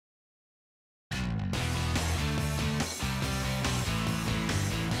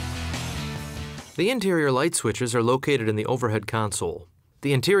The interior light switches are located in the overhead console.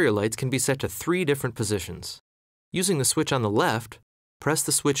 The interior lights can be set to 3 different positions. Using the switch on the left, press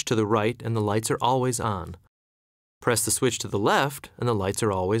the switch to the right and the lights are always on. Press the switch to the left and the lights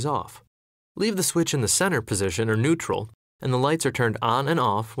are always off. Leave the switch in the center position or neutral and the lights are turned on and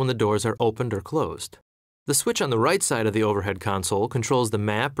off when the doors are opened or closed. The switch on the right side of the overhead console controls the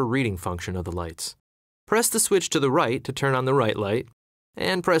map or reading function of the lights. Press the switch to the right to turn on the right light,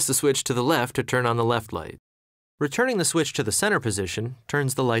 and press the switch to the left to turn on the left light. Returning the switch to the center position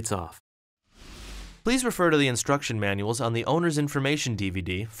turns the lights off. Please refer to the instruction manuals on the Owner's Information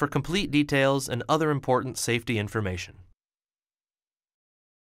DVD for complete details and other important safety information.